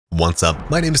What's up,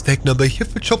 my name is TechNobo here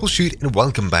for Troubleshoot and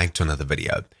welcome back to another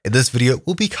video. In this video,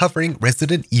 we'll be covering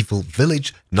Resident Evil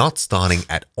Village not starting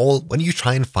at all when you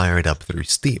try and fire it up through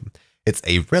Steam. It's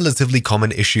a relatively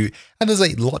common issue and there's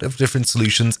a lot of different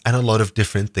solutions and a lot of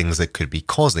different things that could be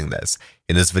causing this.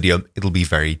 In this video, it'll be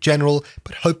very general,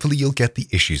 but hopefully you'll get the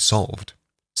issue solved.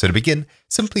 So to begin,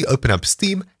 simply open up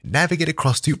Steam, navigate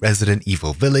across to Resident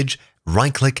Evil Village,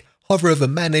 right-click, hover over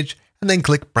Manage, and then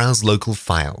click Browse Local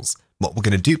Files. What we're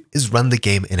going to do is run the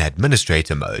game in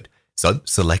administrator mode. So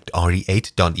select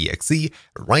re8.exe,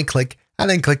 right-click, and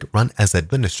then click Run as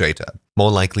Administrator.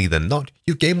 More likely than not,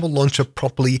 your game will launch up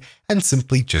properly and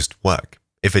simply just work.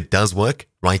 If it does work,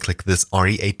 right-click this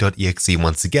re8.exe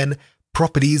once again,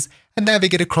 Properties, and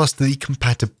navigate across to the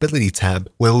Compatibility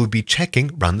tab where we'll be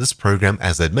checking Run this program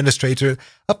as Administrator,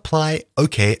 Apply,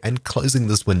 OK, and closing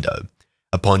this window.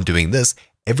 Upon doing this,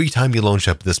 every time you launch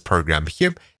up this program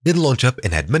here, it'll launch up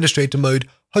in administrator mode,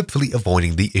 hopefully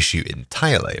avoiding the issue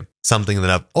entirely. Something that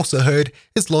I've also heard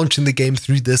is launching the game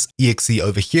through this exe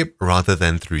over here rather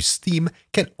than through Steam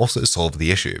can also solve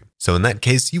the issue. So in that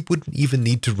case, you wouldn't even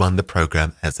need to run the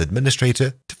program as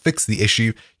administrator to fix the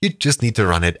issue, you just need to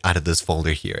run it out of this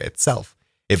folder here itself.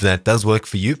 If that does work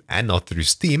for you and not through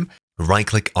Steam,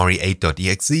 right-click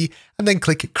re8.exe and then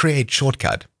click Create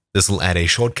Shortcut. This will add a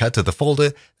shortcut to the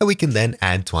folder that we can then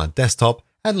add to our desktop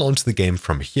and launch the game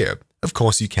from here. Of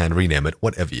course, you can rename it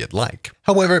whatever you'd like.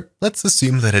 However, let's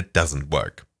assume that it doesn't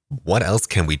work. What else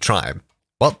can we try?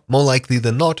 Well, more likely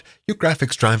than not, your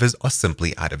graphics drivers are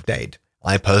simply out of date.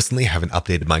 I personally haven't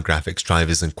updated my graphics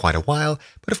drivers in quite a while,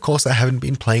 but of course I haven't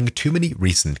been playing too many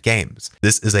recent games.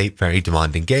 This is a very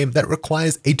demanding game that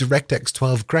requires a DirectX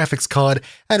 12 graphics card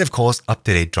and of course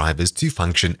up-to-date drivers to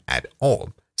function at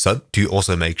all. So do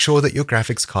also make sure that your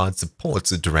graphics card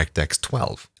supports a DirectX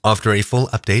 12. After a full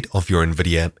update of your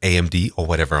NVIDIA, AMD, or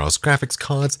whatever else graphics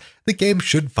cards, the game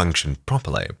should function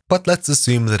properly. But let's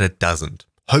assume that it doesn't.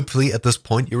 Hopefully at this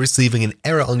point you're receiving an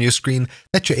error on your screen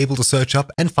that you're able to search up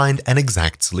and find an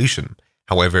exact solution.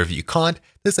 However, if you can't,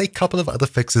 there's a couple of other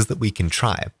fixes that we can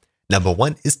try. Number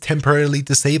one is temporarily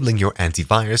disabling your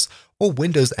antivirus or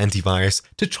Windows antivirus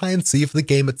to try and see if the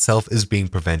game itself is being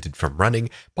prevented from running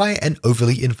by an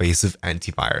overly invasive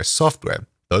antivirus software,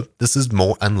 though this is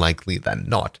more unlikely than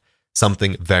not.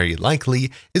 Something very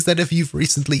likely is that if you've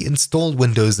recently installed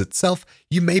Windows itself,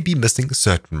 you may be missing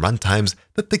certain runtimes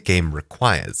that the game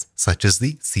requires, such as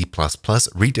the C++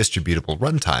 redistributable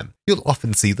runtime. You'll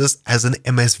often see this as an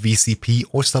MSVCP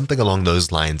or something along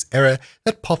those lines error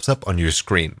that pops up on your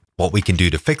screen. What we can do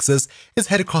to fix this is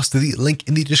head across to the link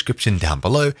in the description down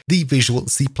below, the Visual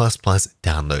C++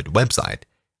 download website.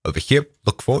 Over here,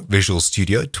 look for Visual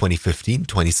Studio 2015,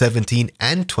 2017,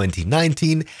 and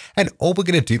 2019, and all we're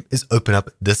going to do is open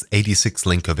up this 86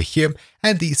 link over here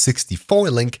and the 64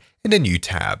 link in a new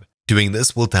tab. Doing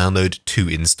this will download two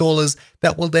installers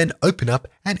that will then open up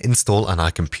and install on our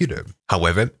computer.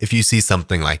 However, if you see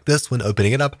something like this when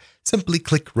opening it up, simply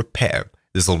click Repair.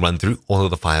 This will run through all of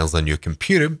the files on your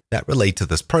computer that relate to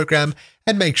this program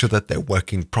and make sure that they're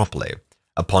working properly.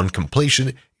 Upon completion,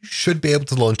 you should be able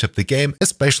to launch up the game,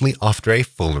 especially after a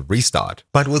full restart.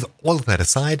 But with all of that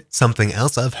aside, something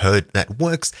else I've heard that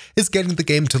works is getting the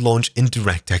game to launch in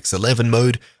DirectX 11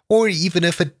 mode, or even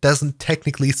if it doesn't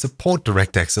technically support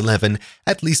DirectX 11,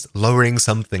 at least lowering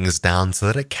some things down so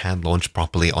that it can launch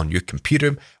properly on your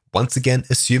computer. Once again,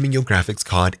 assuming your graphics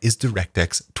card is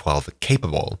DirectX 12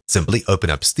 capable. Simply open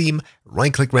up Steam,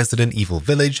 right-click Resident Evil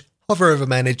Village, hover over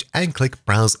Manage, and click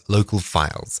Browse Local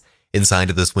Files. Inside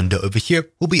of this window over here,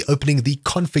 we'll be opening the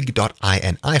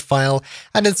config.ini file,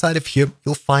 and inside of here,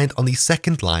 you'll find on the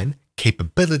second line,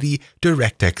 Capability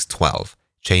DirectX 12.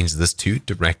 Change this to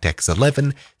DirectX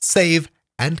 11, save,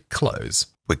 and close.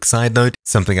 Quick side note,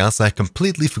 something else I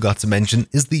completely forgot to mention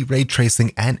is the ray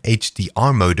tracing and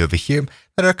HDR mode over here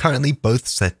that are currently both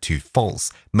set to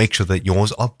false. Make sure that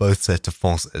yours are both set to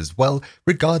false as well,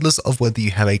 regardless of whether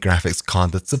you have a graphics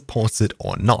card that supports it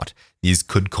or not. These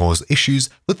could cause issues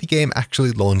with the game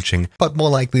actually launching, but more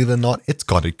likely than not, it's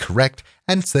got it correct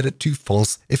and set it to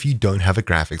false if you don't have a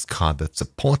graphics card that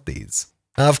supports these.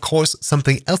 Now, of course,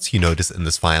 something else you notice in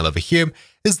this file over here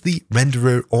is the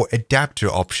renderer or adapter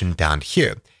option down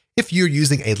here. If you're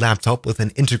using a laptop with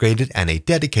an integrated and a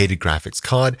dedicated graphics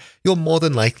card, you'll more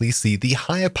than likely see the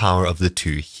higher power of the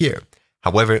two here.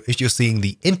 However, if you're seeing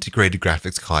the integrated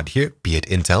graphics card here, be it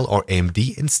Intel or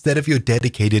AMD, instead of your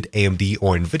dedicated AMD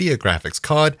or NVIDIA graphics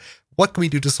card, what can we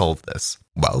do to solve this?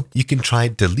 Well, you can try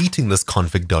deleting this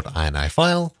config.ini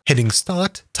file, hitting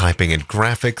Start, typing in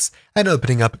Graphics, and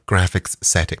opening up Graphics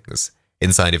Settings.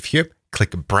 Inside of here,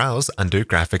 click Browse under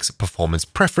Graphics Performance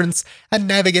Preference and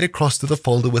navigate across to the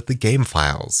folder with the game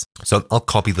files. So I'll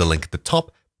copy the link at the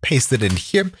top, paste it in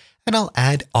here, and I'll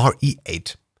add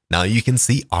RE8. Now you can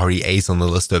see RE8 on the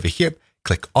list over here.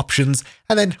 Click Options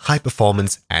and then High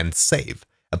Performance and Save.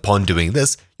 Upon doing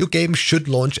this, your game should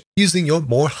launch using your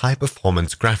more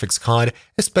high-performance graphics card,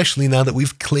 especially now that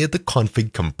we've cleared the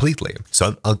config completely.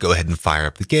 So I'll go ahead and fire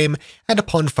up the game, and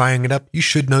upon firing it up, you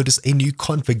should notice a new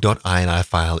config.ini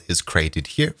file is created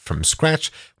here from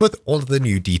scratch with all of the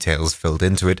new details filled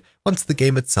into it once the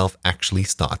game itself actually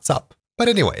starts up. But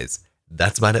anyways,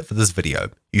 that's about it for this video.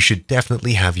 You should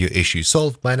definitely have your issue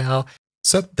solved by now,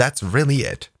 so that's really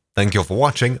it. Thank you all for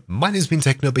watching. My name's been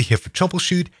Technoba here for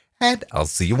Troubleshoot, and I'll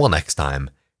see you all next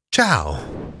time.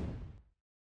 Ciao!